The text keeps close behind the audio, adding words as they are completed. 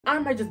I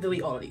might just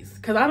delete all of these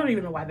because I don't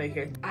even know why they're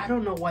here. I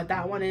don't know what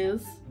that one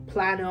is.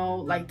 Plano,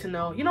 like to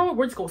know. You know what?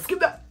 We're just gonna skip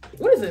that.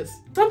 What is this?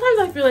 Sometimes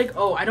I feel like,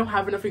 oh, I don't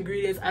have enough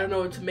ingredients. I don't know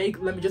what to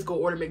make. Let me just go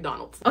order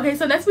McDonald's. Okay,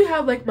 so next we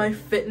have like my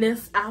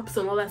fitness apps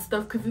and all that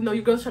stuff because you know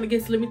your girl's trying to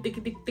get slimmy,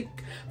 thick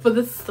for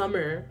the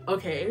summer.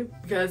 Okay,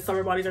 because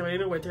summer bodies are ready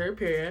to winter,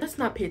 period. Let's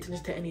not pay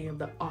attention to any of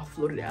the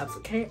offloaded apps,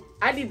 okay?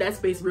 I need that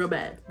space real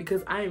bad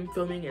because I am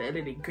filming and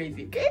editing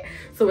crazy, okay?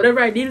 So whenever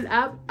I need an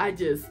app, I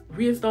just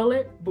reinstall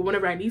it. But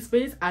whenever I need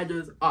space, I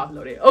just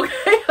offload it,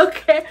 okay?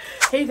 Okay.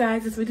 Hey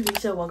guys, it's me,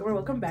 Daveasha.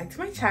 Welcome back to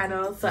my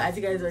channel. So as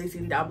you guys already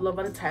seen down below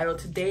by the title,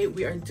 today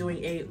we are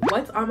doing a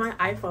what's on my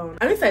iPhone.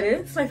 I'm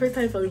excited. It's my first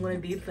time filming one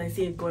of these and I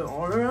see it going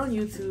all around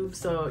YouTube.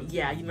 So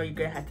yeah, you know you're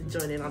gonna have to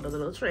join in on the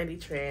little trendy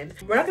trend.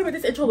 We're not gonna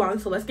make this intro long,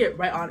 so let's get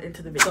right on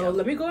into the video. So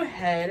let me go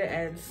ahead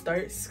and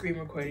start screen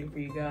recording for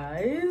you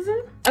guys.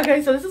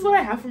 Okay, so this is what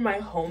I have for my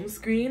home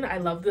screen. I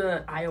love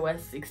the iOS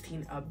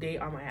 16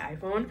 update on my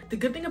iPhone. The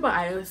good thing about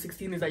iOS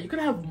 16 is that you can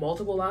have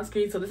multiple lock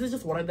screens. So this is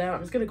just one of them. I'm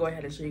just gonna go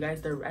ahead and show you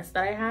guys the rest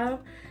that I have.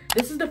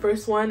 This is the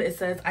first one. It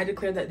says, I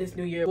declare that this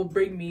new year will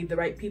bring me the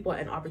right people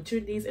and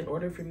opportunities in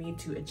order for me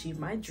to achieve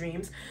my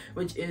dreams,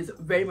 which is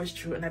very much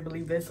true, and I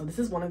believe this. So this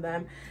is one of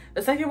them.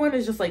 The second one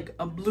is just like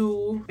a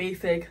blue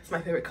basic. It's my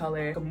favorite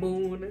color, like a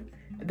moon.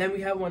 And then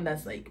we have one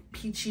that's like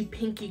peachy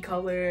pinky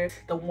color,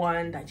 the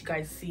one that you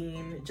guys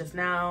seen just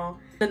now.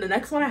 Then the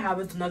next one I have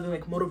is another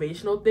like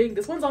motivational thing.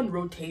 This one's on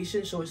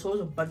rotation, so it shows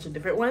a bunch of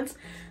different ones.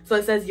 So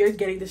it says, you're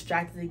getting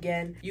distracted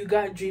again. You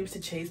got dreams to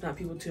chase, not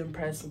people to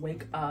impress.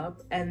 Wake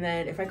up. And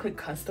then if I click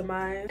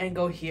customize and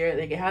go here,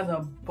 like it has a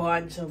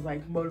bunch of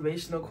like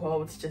motivational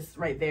quotes just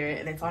right there,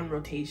 and it's on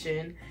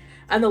rotation.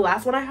 And the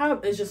last one I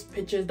have is just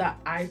pictures that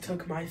I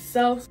took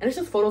myself. And it's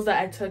just photos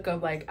that I took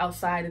of like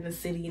outside in the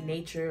city,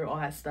 nature, all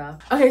that stuff.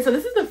 Okay, so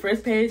this is the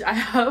first page I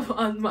have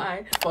on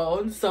my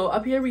phone. So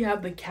up here we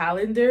have the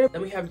calendar.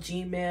 Then we have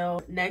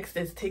Gmail. Next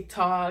is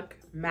TikTok,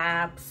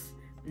 Maps,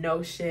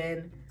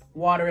 Notion,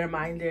 water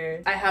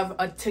reminder. I have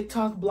a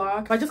TikTok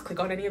block. If I just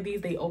click on any of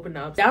these, they open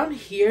up. Down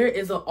here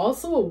is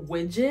also a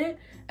widget,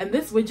 and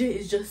this widget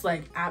is just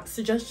like app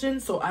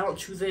suggestions, so I don't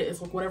choose it.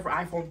 It's like whatever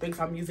iPhone thinks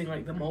I'm using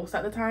like the most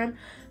at the time.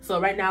 So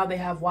right now they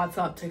have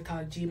WhatsApp,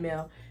 TikTok,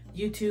 Gmail,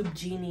 YouTube,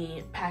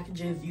 Genie,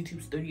 Packages,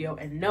 YouTube Studio,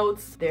 and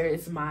Notes. There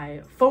is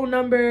my phone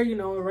number, you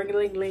know,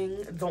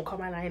 ring-a-ling-ling. Don't call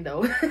my line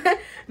though.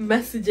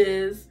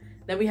 Messages.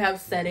 Then we have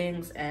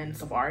settings and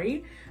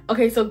Safari.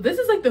 Okay, so this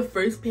is like the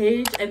first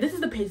page, and this is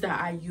the page that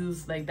I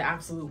use like the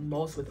absolute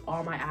most with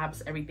all my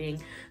apps,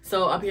 everything.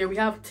 So up here we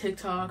have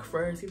TikTok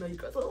first. You know, you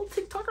guys a little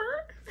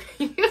TikToker.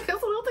 You guys a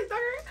little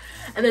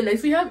TikToker. And then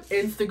next we have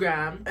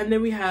Instagram, and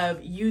then we have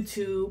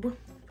YouTube,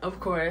 of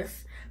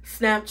course,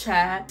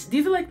 Snapchat.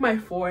 These are like my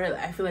four,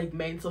 I feel like,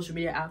 main social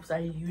media apps that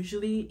I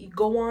usually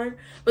go on.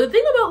 But the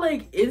thing about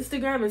like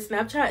Instagram and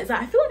Snapchat is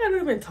that I feel like I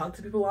don't even talk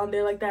to people on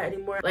there like that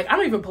anymore. Like I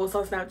don't even post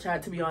on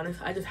Snapchat, to be honest.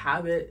 I just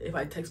have it if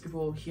I text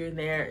people here and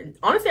there, and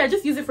honestly I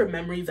just use it for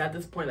memories at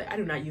this point. Like I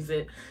do not use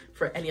it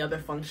for any other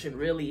function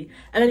really.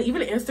 And then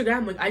even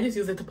Instagram, like I just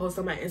use it to post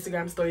on my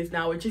Instagram stories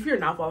now, which if you're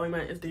not following my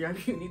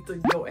Instagram, you need to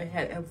go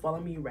ahead and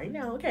follow me right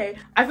now, okay?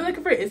 I feel like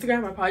for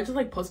Instagram I probably just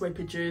like post my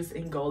pictures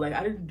and go. Like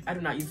I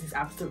do not use these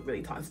apps to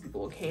really talk to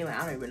people, okay? Like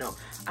I don't even know.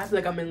 I feel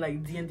like I'm in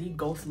like D&D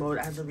ghost mode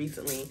as of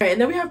recently. Okay,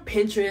 and then we have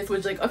Pinterest,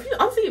 which like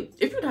honestly,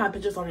 if you don't have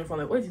Pinterest on your phone,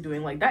 like what is you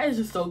doing? Like that is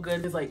just so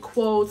good. There's like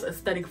quotes,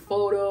 aesthetic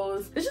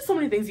photos. There's just so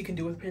many things you can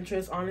do with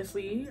Pinterest,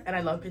 honestly, and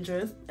I love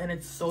Pinterest and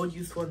it's so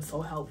useful and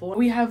so helpful.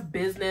 We have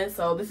business,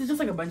 so this is just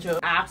like a bunch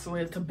of apps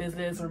related to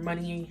business or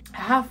money.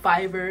 I have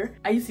Fiverr.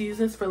 I used to use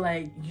this for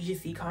like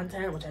UGC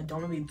content, which I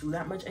don't really do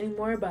that much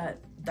anymore, but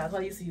that's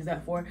what I used to use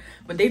that for.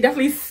 But they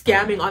definitely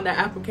scamming on that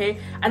app, okay?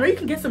 I know you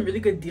can get some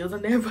really good deals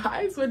on there, but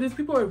I swear these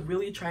people are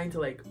really trying to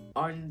like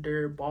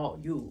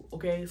underball you,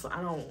 okay? So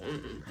I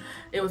don't,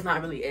 it was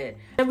not really it.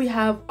 Then we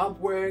have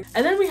Upwork,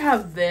 and then we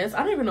have this.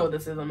 I don't even know what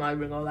this is, I'm not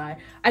even gonna lie.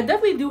 I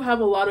definitely do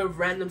have a lot of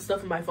random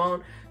stuff on my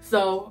phone.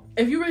 So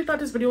if you really thought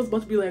this video was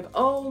supposed to be like,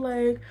 oh,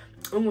 like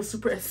almost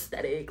super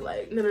aesthetic,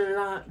 like no,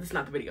 this is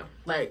not the video.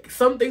 Like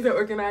some things are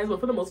organized, but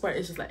for the most part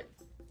it's just like,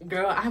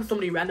 girl, I have so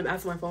many random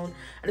apps on my phone,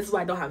 and this is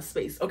why I don't have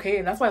space, okay?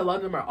 And that's why a lot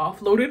of them are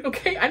offloaded,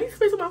 okay? I need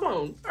space on my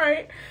phone, all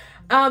right?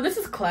 This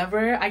is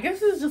Clever. I guess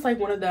this is just like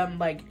one of them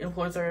like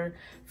influencer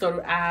sort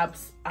of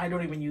apps. I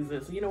don't even use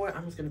it, so you know what?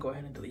 I'm just gonna go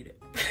ahead and delete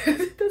it.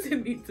 It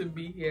doesn't need to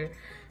be here.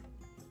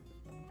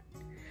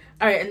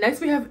 All right, and next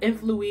we have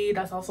Influid.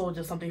 That's also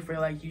just something for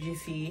like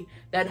UGC.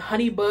 Then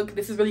Honeybook.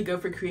 This is really good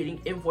for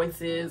creating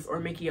invoices or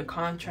making a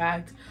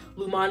contract.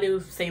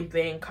 Lumanu, same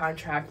thing,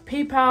 contract.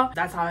 PayPal,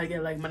 that's how I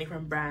get like money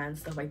from brands,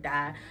 stuff like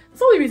that. That's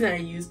the only reason I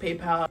use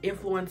PayPal.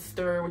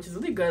 Influencer, which is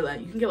really good. Like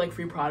you can get like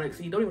free products,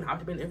 so you don't even have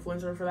to be an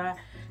influencer for that.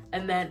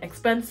 And then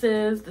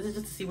expenses. This is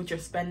just to see what you're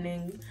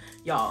spending.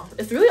 Y'all,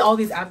 it's really all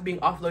these apps being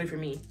offloaded for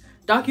me.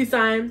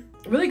 DocuSign,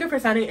 really good for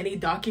signing any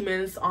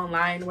documents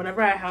online.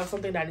 Whenever I have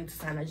something that I need to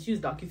sign, I just use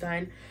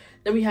DocuSign.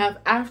 Then we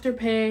have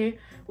Afterpay,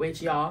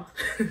 which y'all,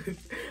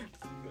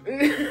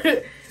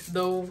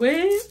 the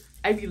way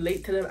I be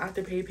late to them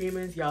after pay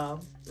payments,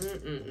 y'all.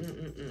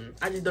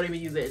 I just don't even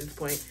use it at this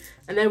point.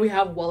 And then we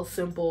have Wealth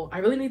Simple. I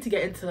really need to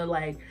get into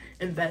like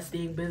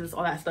investing, business,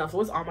 all that stuff.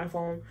 So it's on my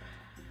phone.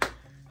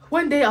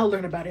 One day I'll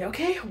learn about it,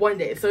 okay? One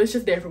day. So it's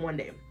just there for one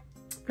day.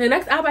 The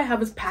next app I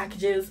have is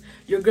Packages.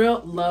 Your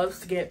girl loves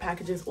to get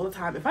packages all the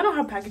time. If I don't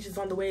have packages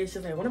on the way, it's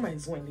just like, what am I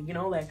doing? You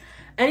know, like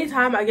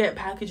anytime I get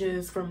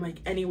packages from like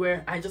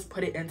anywhere, I just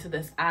put it into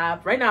this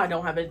app. Right now I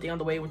don't have anything on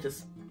the way, which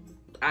is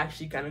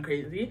actually kind of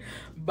crazy,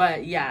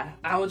 but yeah,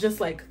 I will just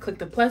like click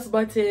the plus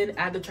button,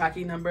 add the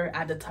tracking number,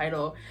 add the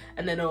title,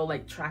 and then it'll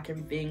like track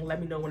everything, let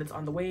me know when it's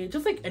on the way,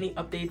 just like any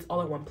updates all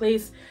in one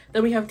place.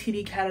 Then we have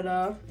TD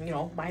Canada, you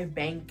know, my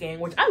banking,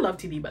 which I love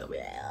TD, by the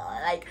way.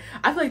 Like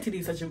I feel like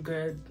TD is such a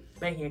good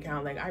banking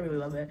account. Like I really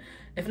love it.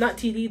 If not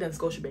TD, then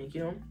Scotiabank,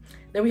 you know.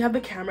 Then we have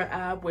the camera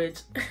app,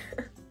 which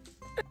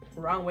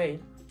wrong way,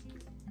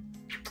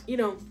 you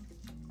know.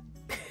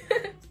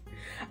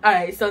 All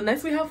right, so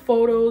next we have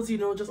photos, you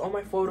know, just all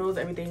my photos,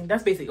 everything.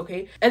 That's basic,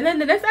 okay? And then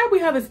the next app we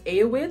have is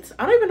Awit.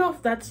 I don't even know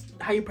if that's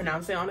how you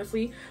pronounce it,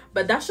 honestly,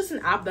 but that's just an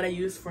app that I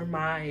use for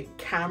my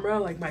camera,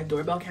 like my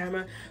doorbell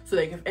camera. So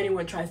like if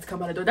anyone tries to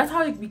come out the door, that's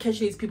how like, we catch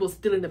these people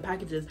stealing the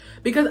packages,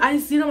 because I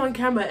see them on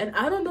camera and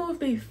I don't know if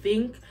they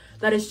think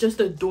that it's just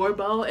a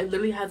doorbell. It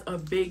literally has a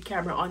big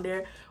camera on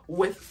there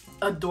with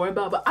a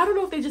doorbell, but I don't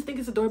know if they just think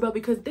it's a doorbell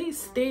because they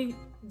stay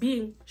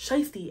being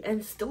shiesty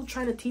and still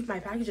trying to thief my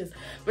packages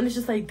when it's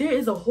just like there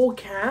is a whole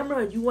camera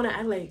and you want to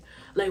act like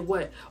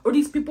what? Or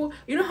these people,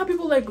 you know how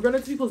people like run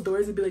up to people's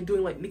doors and be like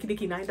doing like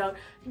nicky 9 dog?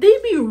 They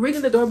be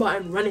ringing the doorbell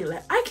and running.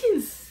 Like I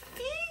can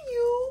see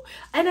you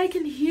and I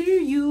can hear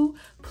you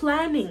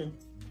planning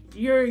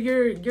your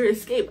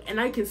escape,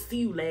 and I can see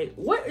you. Like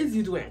what is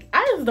you doing?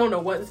 I just don't know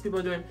what these people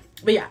are doing.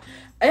 But yeah,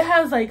 it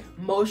has like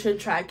motion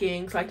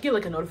tracking, so I can get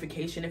like a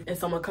notification if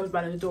someone comes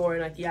by the door,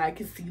 and like yeah, I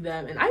can see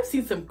them. And I've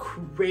seen some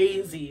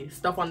crazy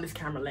stuff on this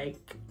camera. Like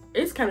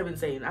it's kind of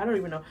insane. I don't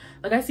even know.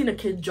 Like I seen a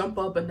kid jump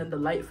up and then the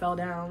light fell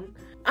down.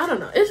 I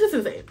don't know, it's just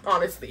insane,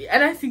 honestly.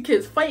 And I see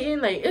kids fighting.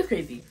 Like it's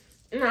crazy.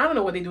 And I don't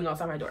know what they're doing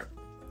outside my door.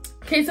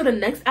 Okay, so the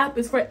next app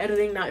is for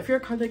editing. Now if you're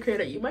a content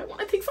creator, you might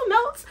want to take some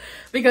notes,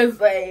 because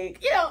like,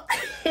 you know,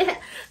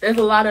 there's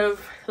a lot of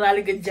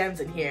good gems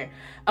in here.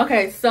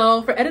 Okay,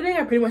 so for editing,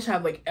 I pretty much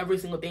have like every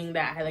single thing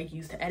that I like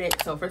use to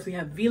edit. So first we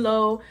have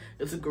Velo.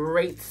 It's a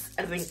great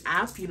editing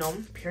app, you know,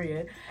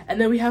 period. And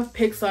then we have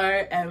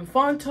Pixar and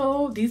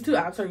Fonto. These two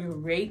apps are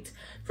great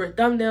for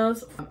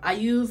thumbnails. I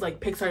use like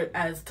Pixar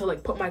as to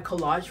like put my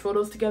collage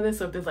photos together.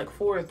 So if there's like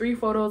 4 or 3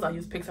 photos, I'll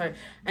use Pixar.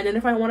 And then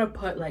if I want to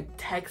put like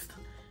text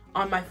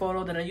on my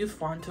photo, then I use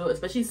Fonto,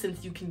 especially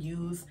since you can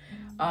use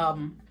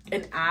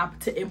an app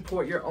to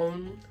import your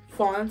own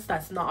fonts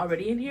that's not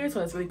already in here, so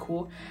that's really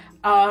cool.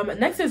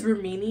 Next is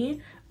Rumini.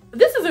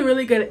 This is a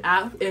really good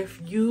app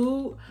if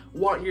you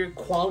want your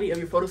quality of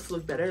your photos to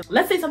look better.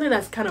 Let's say something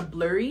that's kind of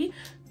blurry,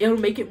 it'll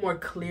make it more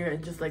clear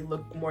and just like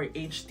look more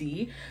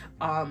HD.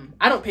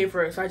 I don't pay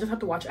for it, so I just have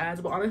to watch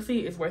ads, but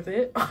honestly it's worth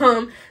it.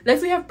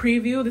 Next we have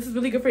Preview. This is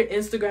really good for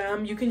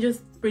Instagram. You can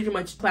just pretty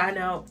much plan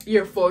out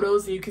your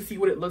photos and you can see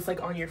what it looks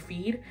like on your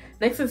feed.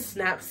 Next is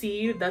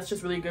Snapseed. That's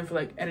just really good for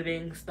like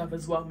editing stuff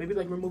as well, maybe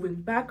like removing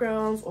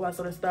backgrounds, all that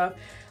sort of stuff.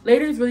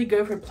 Later is really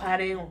good for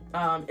planning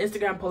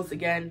Instagram posts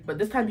again, but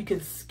this time you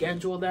can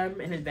schedule them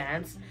in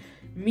advance.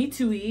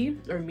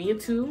 Me2E or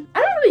Me2.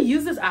 I don't really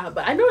use this app,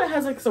 but I know it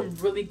has like some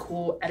really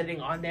cool editing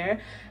on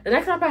there. The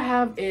next app I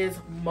have is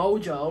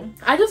Mojo.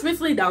 I just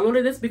recently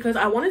downloaded this because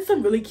I wanted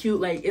some really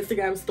cute like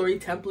Instagram story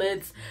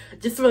templates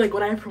just for like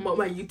when I promote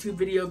my YouTube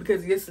video.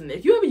 Because listen,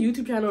 if you have a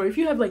YouTube channel or if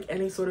you have like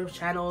any sort of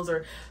channels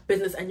or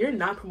business and you're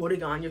not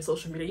promoting on your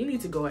social media, you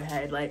need to go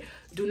ahead. Like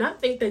do not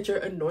think that you're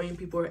annoying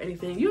people or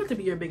anything. You have to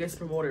be your biggest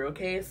promoter,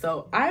 okay?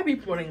 So I be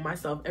promoting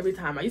myself every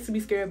time. I used to be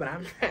scared, but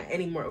I'm not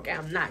anymore, okay?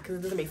 I'm not, because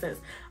it doesn't make sense.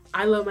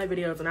 I love my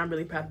videos and I'm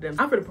really proud of them.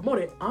 I'm going to promote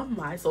it on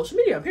my social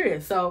media,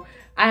 period. So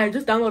I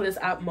just downloaded this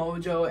app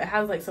Mojo. It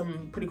has like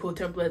some pretty cool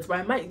templates, but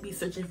I might be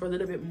searching for a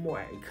little bit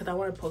more because I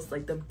want to post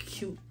like them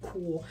cute,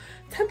 cool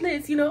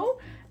templates, you know?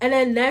 And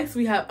then next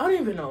we have, I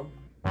don't even know.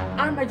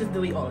 I might just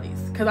delete all of these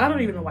because I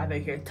don't even know why they're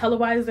here.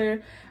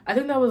 Televisor. I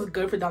think that was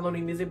good for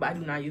downloading music, but I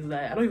do not use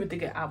that. I don't even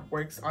think an app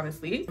works,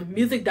 honestly.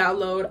 Music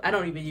download. I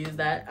don't even use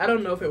that. I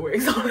don't know if it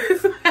works,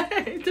 honestly.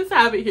 Just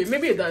have it here.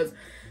 Maybe it does.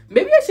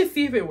 Maybe I should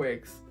see if it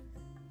works.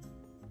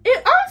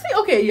 It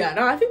honestly, okay, yeah,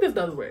 no, I think this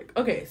does work.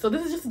 Okay, so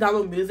this is just to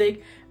download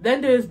music.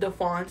 Then there's the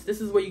fonts.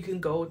 This is where you can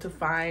go to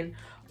find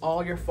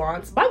all your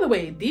fonts. By the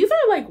way, these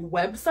are like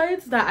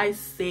websites that I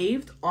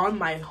saved on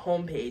my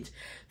homepage.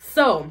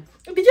 So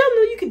did y'all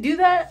know you could do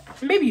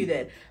that? Maybe you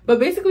did, but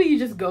basically you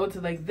just go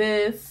to like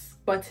this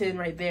button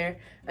right there,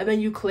 and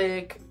then you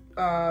click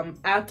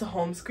add to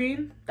home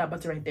screen, that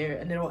button right there,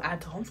 and then it'll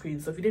add to home screen.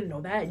 So if you didn't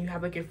know that and you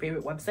have like your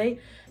favorite website,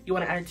 you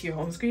want to add it to your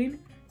home screen,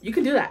 you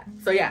can do that.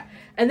 So yeah,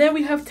 and then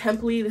we have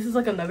Temply. This is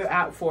like another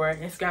app for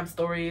Instagram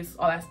stories,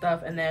 all that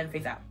stuff, and then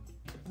Face app.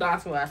 Don't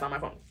ask me why that's on my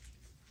phone.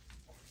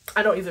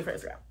 I don't use it for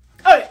Instagram.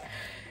 Okay,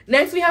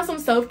 next we have some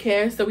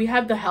self-care. So we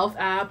have the health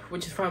app,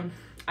 which is from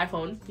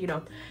iPhone, you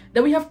know.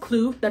 Then we have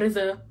Clue, that is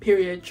a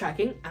period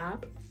tracking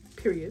app.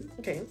 Period.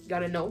 Okay, you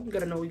gotta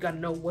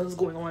know what's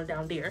going on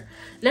down there.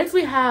 Next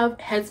we have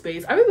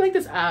Headspace. I really like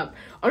this app.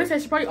 Honestly, I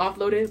should probably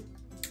offload it.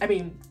 I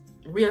mean,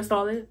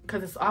 reinstall it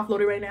because it's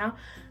offloaded right now.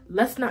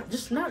 Let's not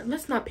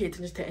pay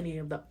attention to any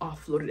of the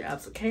offloaded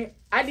apps, okay?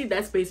 I need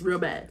that space real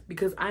bad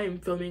because I am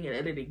filming and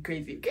editing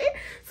crazy, okay?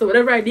 So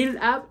whenever I need an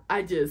app,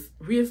 I just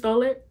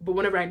reinstall it. But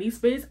whenever I need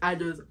space, I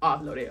just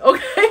offload it,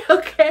 okay?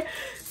 Okay.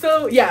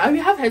 So yeah, I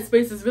mean, have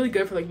Headspace. It's really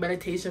good for like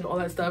meditation, all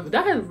that stuff.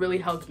 That has really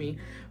helped me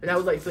when I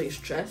was like feeling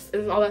stressed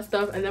and all that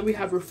stuff. And then we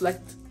have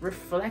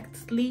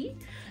Reflectly.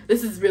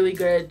 This is really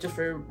good just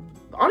for,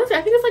 honestly,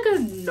 I think it's like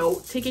a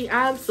note-taking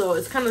app, so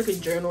it's kind of like a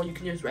journal. You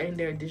can just write in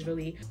there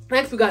digitally.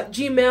 Next, we got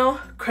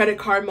Gmail, Credit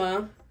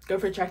Karma,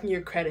 good for tracking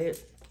your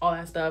credit, all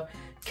that stuff.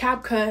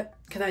 CapCut,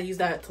 because I use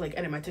that to like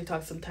edit my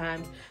TikToks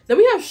sometimes. Then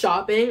we have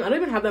shopping. I don't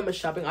even have that much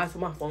shopping apps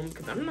on my phone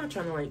because I'm not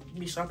trying to like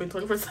be shopping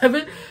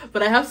 24/7,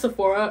 but I have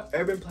Sephora,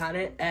 Urban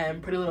Planet,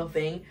 and Pretty Little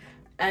Thing.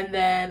 And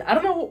then I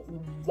don't know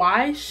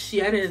why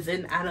Shein is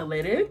in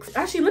analytics.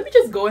 Actually, let me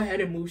just go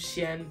ahead and move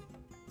Shein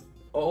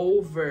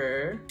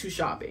over to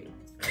shopping.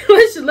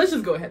 let's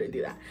just go ahead and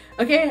do that,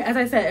 okay? As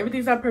I said,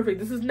 everything's not perfect.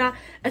 This is not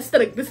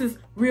aesthetic, this is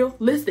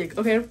realistic,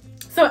 okay?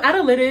 So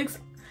analytics,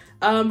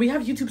 we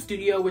have YouTube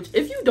Studio, which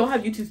if you don't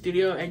have YouTube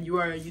Studio and you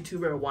are a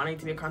YouTuber wanting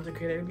to be a content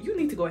creator, you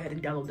need to go ahead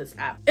and download this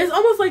app. It's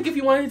almost like if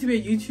you wanted to be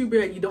a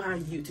YouTuber and you don't have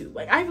YouTube.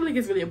 Like, I feel like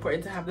it's really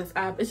important to have this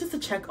app. It's just to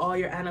check all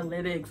your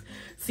analytics,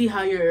 see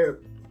how your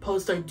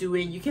posts are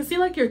doing. You can see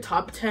like your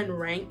top 10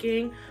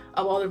 ranking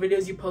of all the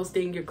videos you're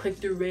posting, your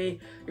click-through rate,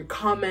 your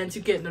comments,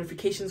 you get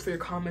notifications for your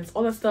comments,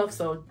 all that stuff.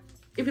 So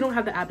if you don't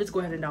have the app, just go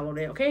ahead and download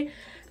it, okay?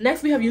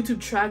 Next, we have YouTube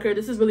Tracker.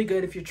 This is really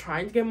good if you're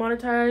trying to get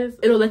monetized.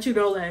 It'll let you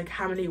know like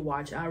how many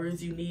watch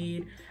hours you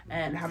need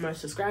and how much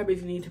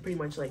subscribers you need to pretty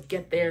much like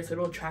get there, so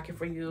it'll track it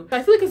for you.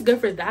 I feel like it's good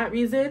for that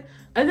reason.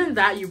 Other than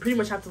that, you pretty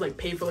much have to like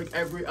pay for like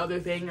every other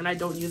thing, and I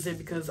don't use it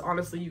because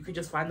honestly you could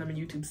just find them in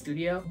YouTube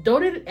Studio.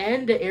 Donut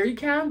and the Airy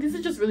Cam, these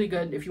are just really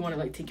good if you want to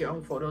like take your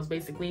own photos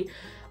basically.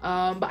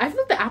 But I feel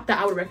like the app that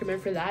I would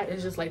recommend for that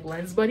is just like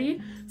Lens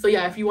Buddy. So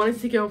yeah, if you wanted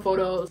to take your own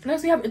photos.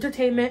 Next we have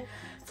entertainment.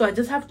 So I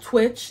just have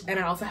Twitch and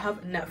I also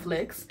have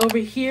Netflix. Over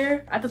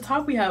here at the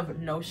top we have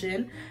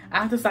Notion. I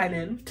have to sign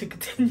in to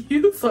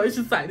continue, so I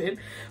should sign in.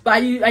 But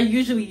I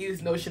usually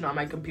use Notion on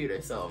my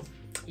computer, so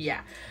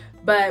yeah.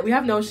 But we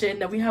have Notion,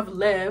 then we have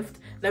Lyft,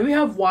 then we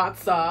have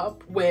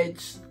WhatsApp,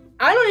 which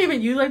I don't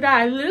even use like that.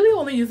 I literally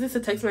only use this to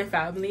text my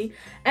family,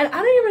 and I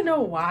don't even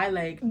know why.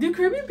 Like, do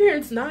Caribbean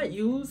parents not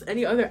use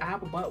any other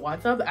app but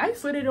WhatsApp? I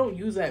swear they don't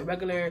use like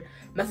regular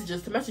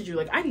messages to message you.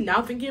 Like, I'm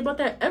now thinking about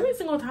that. Every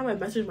single time I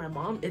message my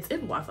mom, it's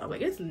in WhatsApp.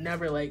 Like, it's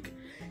never like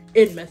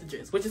in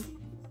messages, which is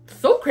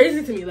so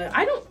crazy to me. Like,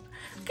 I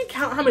can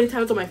count how many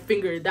times on my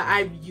finger that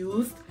I've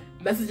used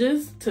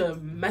messages to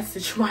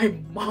message my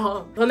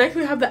mom. So next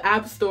we have the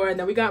App Store, and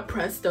then we got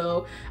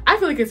Presto. I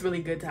feel like it's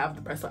really good to have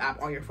the Presto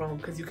app on your phone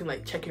because you can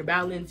like check your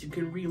balance, you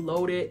can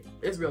reload it.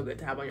 It's real good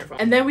to have on your phone.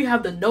 And then we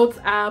have the Notes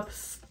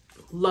apps.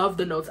 Love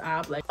the Notes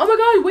app. Like, oh my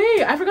god,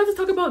 wait, I forgot to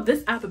talk about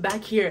this app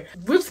back here.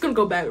 We're just gonna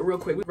go back real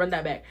quick. We run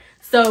that back.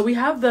 So we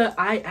have the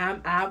I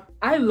Am app.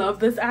 I love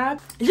this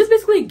app. It just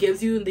basically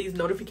gives you these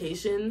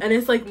notifications and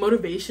it's like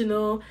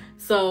motivational.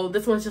 So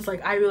this one's just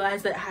like, I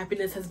realized that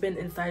happiness has been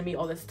inside me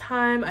all this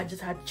time. I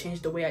just had to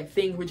change the way I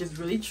think, which is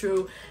really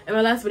true. In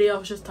my last video, I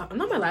was just talking,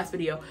 not my last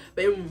video,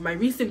 but in my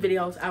recent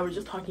videos, I was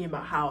just talking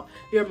about how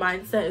your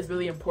mindset is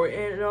really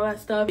important and all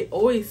that stuff. It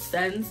always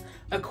sends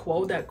a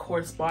quote that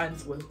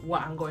corresponds with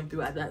what I'm going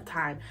through at that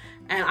time.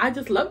 And I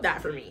just love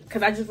that for me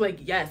because I just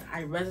like, yes,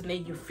 I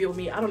resonate, you feel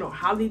me. I don't know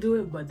how they do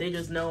it, but they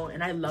just know.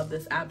 And I love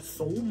this app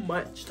so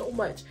much.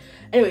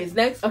 Anyways,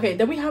 next, okay,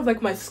 then we have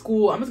like my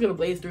school. I'm just gonna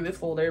blaze through this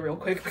folder real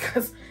quick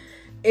because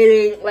it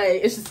ain't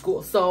like, it's just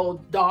school.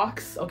 So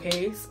Docs,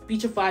 okay,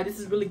 Speechify, this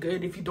is really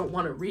good if you don't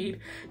want to read,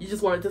 you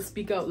just wanted to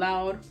speak out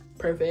loud.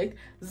 Perfect.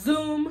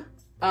 Zoom,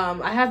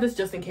 I have this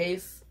just in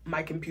case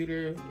my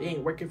computer ain't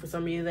working for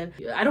some reason.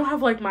 I don't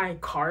have like my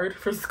card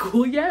for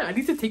school yet. I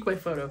need to take my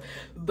photo,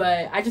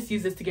 but I just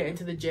use this to get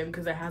into the gym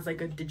because it has like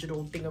a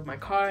digital thing of my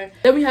card.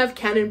 Then we have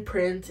Canon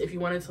Print if you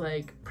wanted to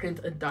like print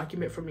a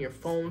document from your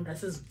phone.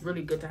 This is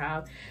really good to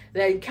have.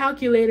 Then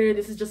Calculator,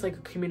 this is just like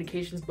a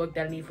communications book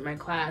that I need for my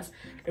class.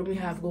 And we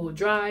have Google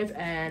Drive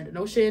and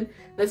Notion.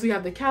 Next we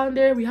have the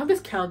calendar. We have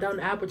this countdown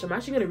app, which I'm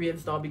actually going to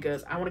reinstall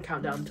because I want to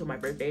count down until my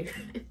birthday.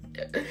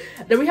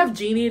 Then we have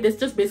Genie. This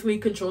just basically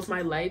controls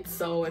my lights.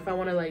 So if I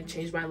want to like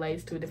change my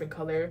lights to a different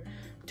color,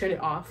 turn it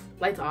off,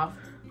 lights on.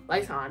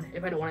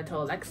 If I don't want to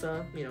tell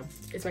Alexa, you know,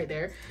 it's right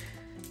there.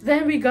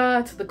 Then we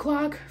got the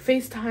clock,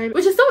 FaceTime,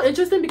 which is so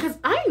interesting because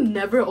I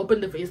never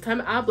opened the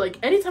FaceTime app. Like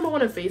anytime I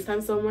want to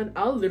FaceTime someone,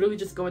 I'll literally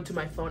just go into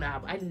my phone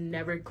app. I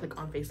never click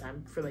on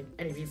FaceTime for like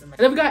any reason. And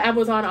then we got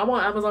Amazon. I'm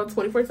on Amazon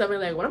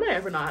 24/7. Like when am I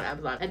ever not on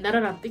Amazon? And now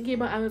that I'm thinking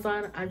about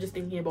Amazon, I'm just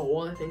thinking about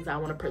all the things I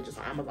want to purchase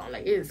on Amazon.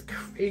 Like it is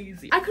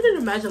crazy. I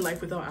couldn't imagine life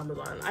without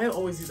Amazon. I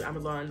always use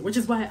Amazon, which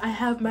is why I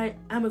have my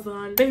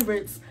Amazon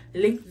favorites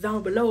linked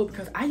down below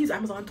because I use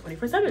Amazon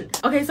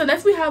 24/7. Okay, so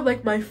next we have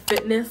like my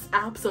fitness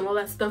apps and all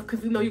that stuff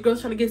because you know your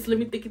girl's trying to get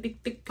slimmy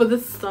thick for the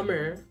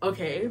summer,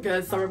 okay,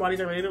 because summer bodies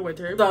are ready to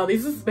winter. So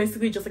this is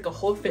basically just like a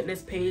whole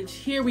fitness page.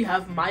 Here we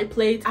have My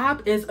Plate.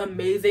 App is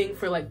amazing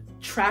for like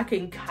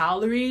tracking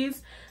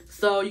calories.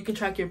 So you can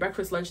track your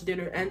breakfast, lunch,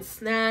 dinner, and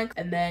snack,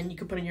 and then you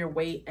can put in your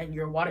weight and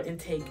your water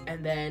intake,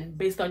 and then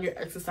based on your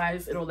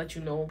exercise, it'll let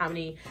you know how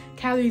many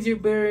calories you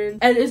burn.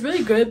 And it's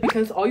really good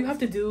because all you have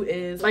to do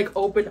is like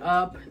open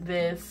up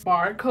this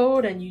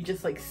barcode and you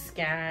just like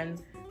scan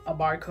a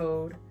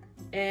barcode.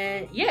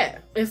 And yeah,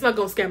 it's not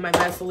gonna scan my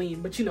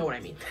Vaseline, but you know what I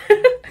mean.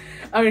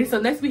 Okay,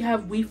 so next we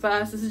have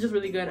WeFast. This is just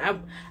really good.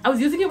 I was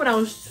using it when I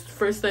was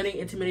first studying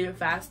intermittent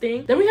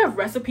fasting. Then we have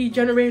Recipe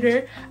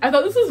Generator. I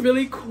thought this was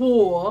really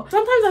cool.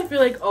 Sometimes I feel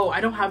like, oh,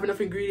 I don't have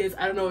enough ingredients,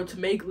 I don't know what to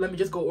make, let me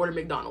just go order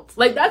McDonald's.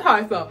 Like that's how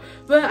I felt.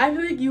 But I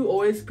feel like you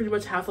always pretty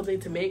much have something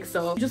to make,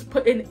 so you just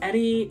put in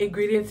any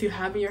ingredients you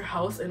have in your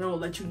house and it'll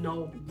let you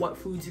know what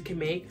foods you can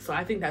make. So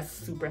I think that's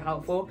super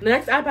helpful. The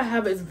next app I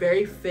have is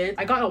Very Fit.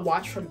 I got a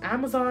watch from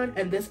Amazon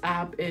and this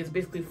app is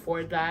basically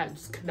for that,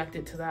 just connect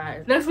it to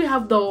that. Next we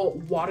have the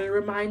water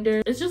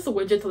reminder. It's just a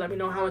widget to let me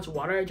know how much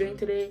water I drank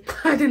today.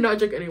 I did not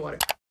drink any water.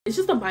 It's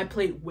just a My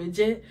Plate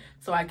widget,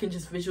 so I can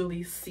just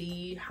visually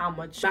see how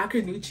much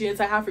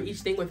macronutrients I have for each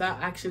thing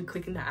without actually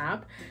clicking the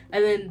app.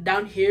 And then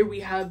down here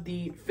we have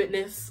the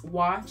fitness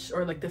watch,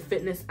 or like the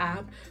fitness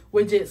app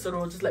widget, so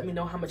it'll just let me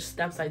know how much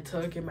steps I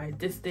took and my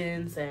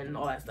distance and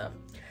all that stuff.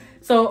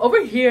 So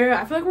over here,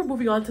 I feel like we're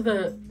moving on to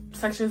the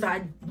sections that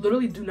I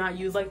literally do not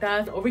use like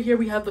that. Over here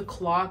we have the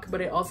clock,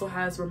 but it also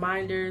has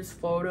reminders,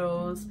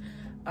 photos,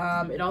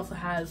 it also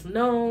has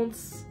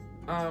notes,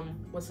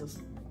 what's this?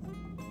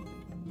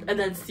 And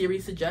then Siri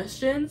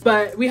suggestions.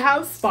 But we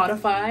have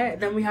Spotify,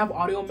 and then we have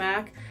Audio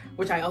Mac,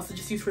 which I also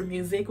just use for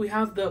music. We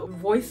have the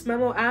voice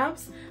memo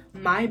apps,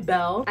 My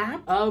Bell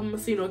app, so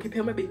you know I can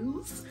pay my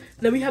bills.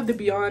 Then we have the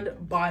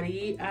Beyond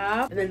Body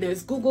app, and then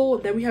there's Google.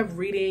 Then we have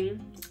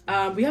reading.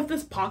 We have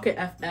this Pocket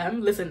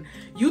FM. Listen,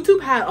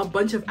 YouTube had a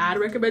bunch of ad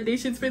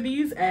recommendations for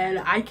these, and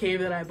I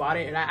came and I bought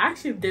it, and I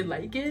actually did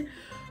like it.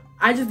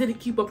 I just didn't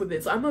keep up with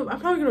it, so I'm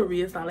probably gonna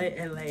reinstall it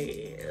and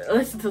like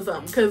listen to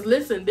something, because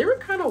listen, they were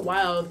kind of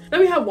wild. Then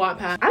we have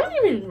Wattpad. I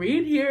don't even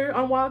read here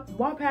on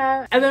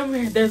Wattpad. And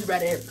then there's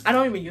Reddit. I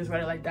don't even use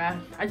Reddit like that.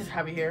 I just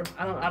have it here.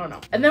 I don't know.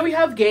 And then we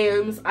have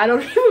games. I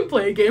don't even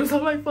play games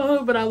on my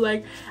phone, but I'm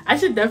like, I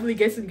should definitely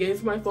get some games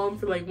on my phone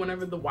for like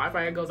whenever the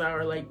Wi-Fi goes out,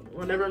 or like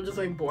whenever I'm just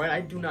like bored.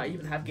 I do not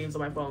even have games on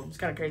my phone. It's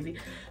kind of crazy.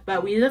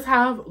 But we just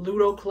have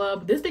Ludo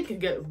Club. This thing can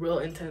get real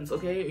intense,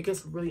 okay? It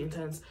gets really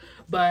intense,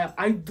 but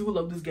I do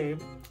love this game.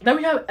 Then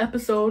we have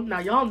Episode. Now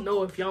y'all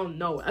know, if y'all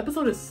know,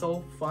 Episode is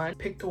so fun.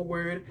 Pick a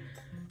word.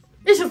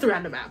 It's just a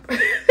random app.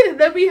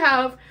 Then we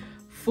have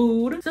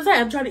Food. Since I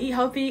am trying to eat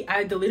healthy,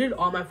 I deleted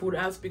all my food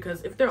apps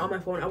because if they're on my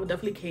phone, I would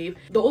definitely cave.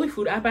 The only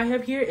food app I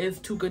have here is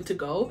Too Good To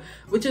Go,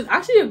 which is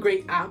actually a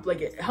great app.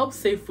 Like, it helps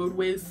save food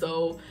waste,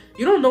 so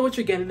you don't know what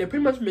you're getting. They're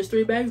pretty much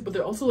mystery bags, but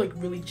they're also like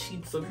really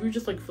cheap. So if you're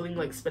just like feeling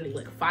like spending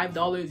like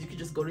 $5, you could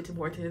just go to Tim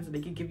Hortons and they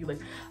can give you like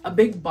a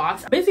big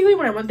box. Basically,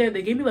 when I went there,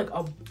 they gave me like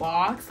a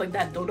box, like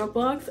that donut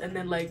box, and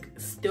then like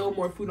still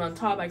more food on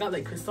top. I got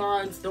like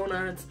croissants,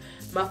 donuts,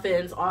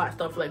 muffins, all that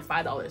stuff for like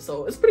 $5.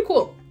 So it's pretty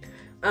cool.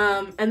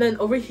 And then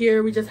over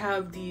here we just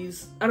have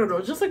these, I don't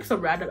know, just like some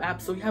random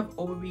apps. So we have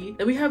Obi,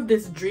 then we have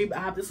this Dream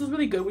app. This was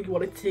really good when you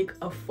want to take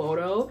a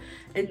photo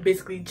and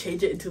basically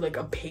change it into like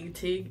a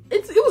painting.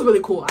 It was really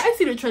cool. I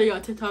seen it trending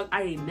on TikTok.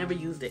 I ain't never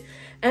used it.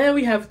 And then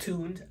we have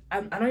Tuned. I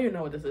don't even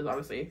know what this is,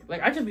 honestly.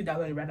 Like, I just be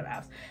downloading random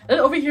apps. And then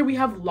over here we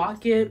have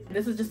Lock It.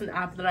 This is just an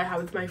app that I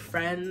have with my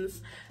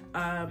friends,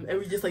 and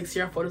we just like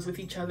share photos with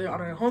each other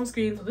on our home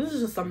screen. So this is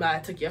just something that I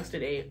took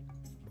yesterday.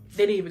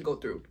 They didn't even go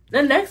through.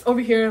 Then next over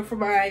here for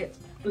my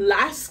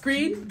last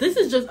screen, this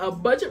is just a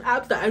bunch of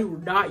apps that I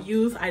do not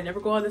use. I never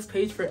go on this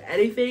page for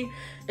anything.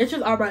 It's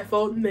just on my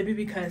phone, maybe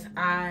because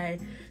I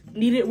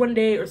need it one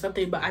day or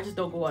something, but I just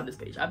don't go on this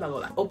page. I'm not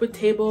gonna lie. Open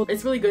Table,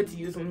 it's really good to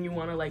use when you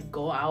want to like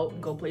go out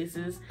and go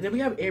places. And then we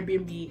have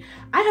Airbnb.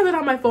 I have it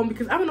on my phone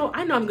because I know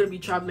I'm gonna be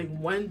traveling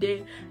one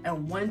day,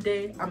 and one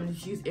day I'm gonna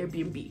use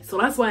Airbnb, so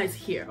that's why it's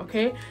here.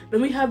 Okay,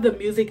 then we have the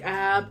music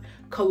app,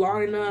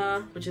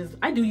 Klarna, which is,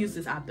 I do use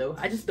this app though.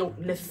 I just don't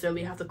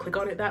necessarily have to click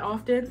on it that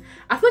often.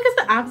 I feel like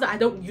it's the apps that I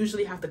don't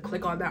usually have to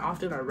click on that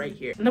often are right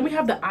here. And then we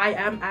have the I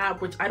Am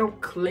app, which I don't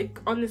click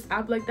on this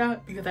app like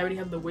that because I already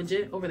have the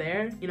widget over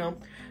there, you know.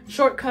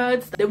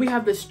 Shortcuts. Then we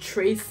have this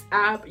Trace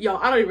app. Y'all,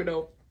 I don't even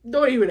know.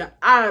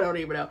 I don't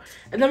even know.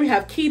 And then we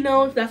have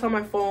Keynote, that's on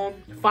my phone.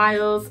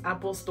 Files,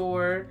 Apple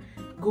Store,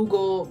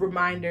 Google,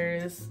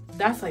 Reminders.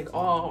 That's like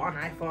all on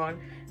iPhone.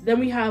 Then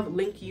we have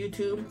link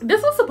YouTube.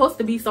 This was supposed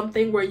to be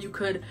something where you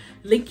could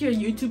link your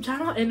YouTube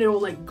channel and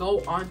it'll like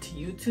go onto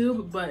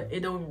YouTube, but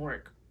it don't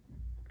work.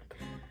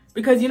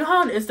 Because you know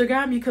how on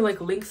Instagram you can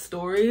like link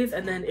stories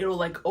and then it'll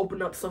like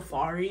open up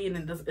Safari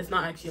and it's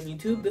not actually on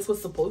YouTube. This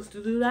was supposed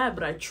to do that,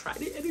 but I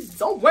tried it and it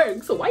don't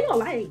work. So why y'all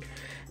lying?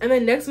 And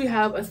then next we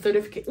have a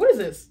certificate. What is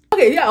this?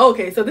 Okay, yeah,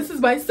 okay. So this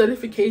is my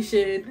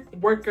certification,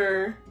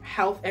 worker,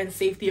 health and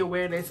safety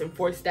awareness in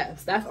 4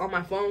 steps. That's on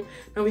my phone.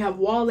 Then we have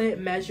wallet,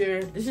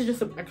 measure. This is just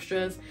some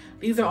extras.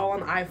 These are all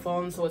on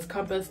iPhone. So it's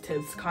compass,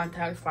 tips,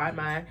 contacts, Find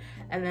My.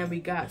 And then we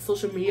got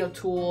social media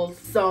tools.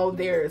 So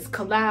there's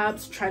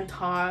collabs, trend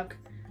talk.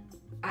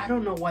 I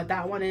don't know what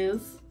that one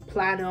is.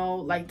 Plano,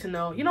 like to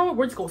know. You know what?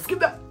 We're just gonna skip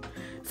that.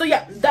 So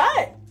yeah,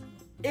 that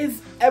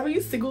is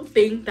every single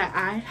thing that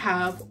I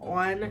have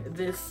on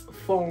this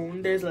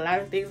phone. There's a lot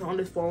of things on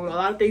this phone, a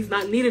lot of things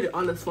not needed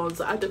on this phone.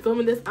 So after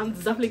filming this, I'm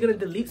definitely gonna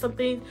delete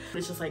something.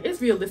 It's just like,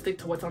 it's realistic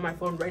to what's on my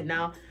phone right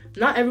now.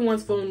 Not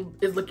everyone's phone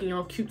is looking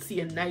all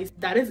cutesy and nice.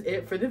 That is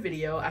it for the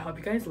video. I hope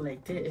you guys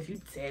liked it. If you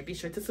did, be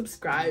sure to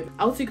subscribe.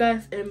 I'll see you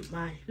guys in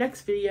my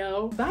next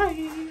video.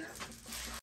 Bye.